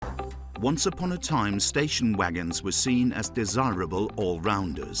Once upon a time, station wagons were seen as desirable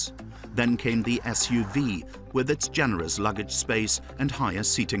all-rounders. Then came the SUV, with its generous luggage space and higher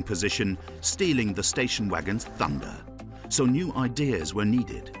seating position, stealing the station wagon's thunder. So new ideas were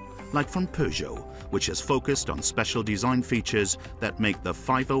needed, like from Peugeot, which has focused on special design features that make the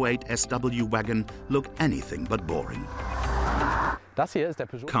 508 SW wagon look anything but boring.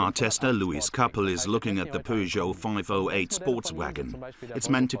 Car tester Louis Kappel is looking at the Peugeot 508 sports wagon. It's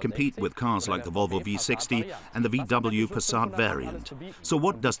meant to compete with cars like the Volvo V60 and the VW Passat variant. So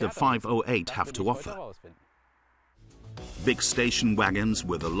what does the 508 have to offer? Big station wagons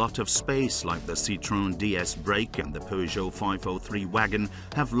with a lot of space like the Citroën DS Break and the Peugeot 503 wagon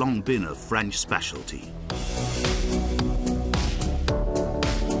have long been a French specialty.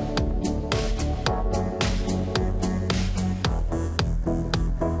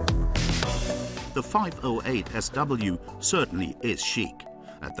 The 508 SW certainly is chic.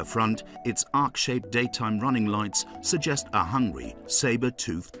 At the front, its arc-shaped daytime running lights suggest a hungry,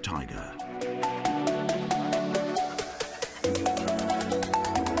 saber-toothed tiger.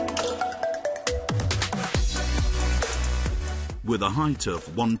 With a height of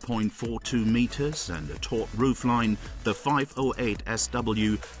 1.42 meters and a taut roofline, the 508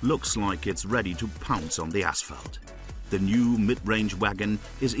 SW looks like it's ready to pounce on the asphalt. The new mid-range wagon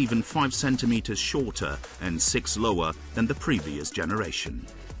is even 5 centimeters shorter and 6 lower than the previous generation.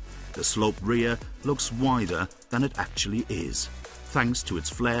 The sloped rear looks wider than it actually is, thanks to its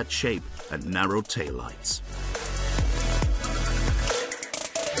flared shape and narrow taillights.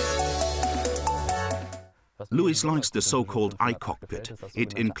 Louis likes the so-called iCockpit.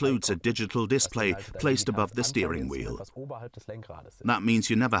 It includes a digital display placed above the steering wheel. That means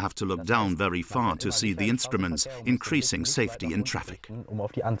you never have to look down very far to see the instruments, increasing safety in traffic.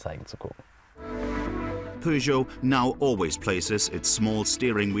 Peugeot now always places its small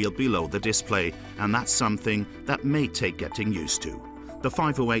steering wheel below the display, and that's something that may take getting used to. The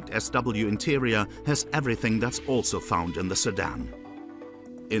 508 SW interior has everything that's also found in the sedan.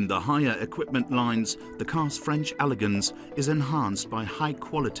 In the higher equipment lines, the car's French elegance is enhanced by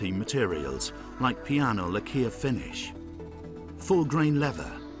high-quality materials like piano lacquer finish, full-grain leather,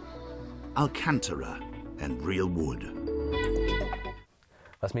 Alcantara and real wood.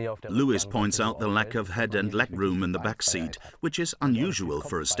 Louis points out the lack of head and leg room in the back seat, which is unusual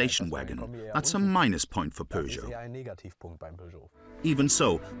for a station wagon. That's a minus point for Peugeot. Even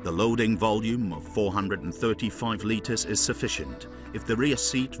so, the loading volume of 435 litres is sufficient. If the rear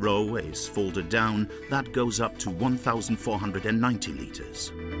seat row is folded down, that goes up to 1,490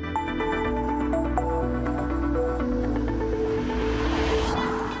 litres.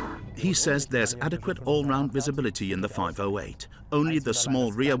 He says there's adequate all-round visibility in the 508. Only the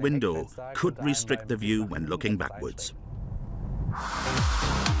small rear window could restrict the view when looking backwards.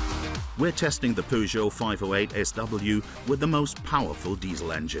 We're testing the Peugeot 508 SW with the most powerful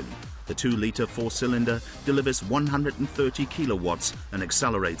diesel engine. The 2-litre 4-cylinder delivers 130 kilowatts and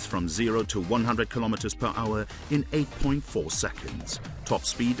accelerates from 0 to 100 kilometers per hour in 8.4 seconds. Top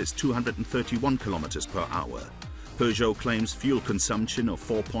speed is 231 kilometers per hour. Peugeot claims fuel consumption of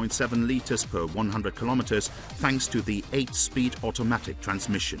 4.7 litres per 100 kilometers thanks to the 8-speed automatic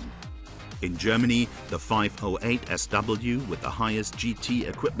transmission. In Germany, the 508 SW with the highest GT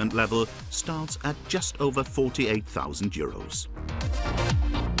equipment level starts at just over 48,000 euros.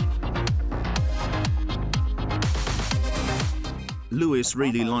 Louis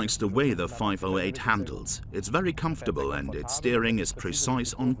really likes the way the 508 handles. It's very comfortable and its steering is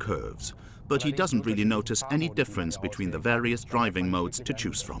precise on curves. But he doesn't really notice any difference between the various driving modes to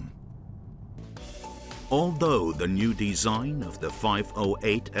choose from. Although the new design of the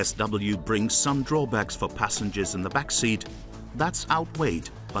 508 SW brings some drawbacks for passengers in the back seat, that's outweighed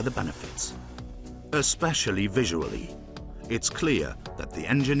by the benefits. Especially visually. It's clear that the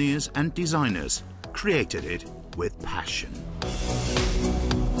engineers and designers created it with passion.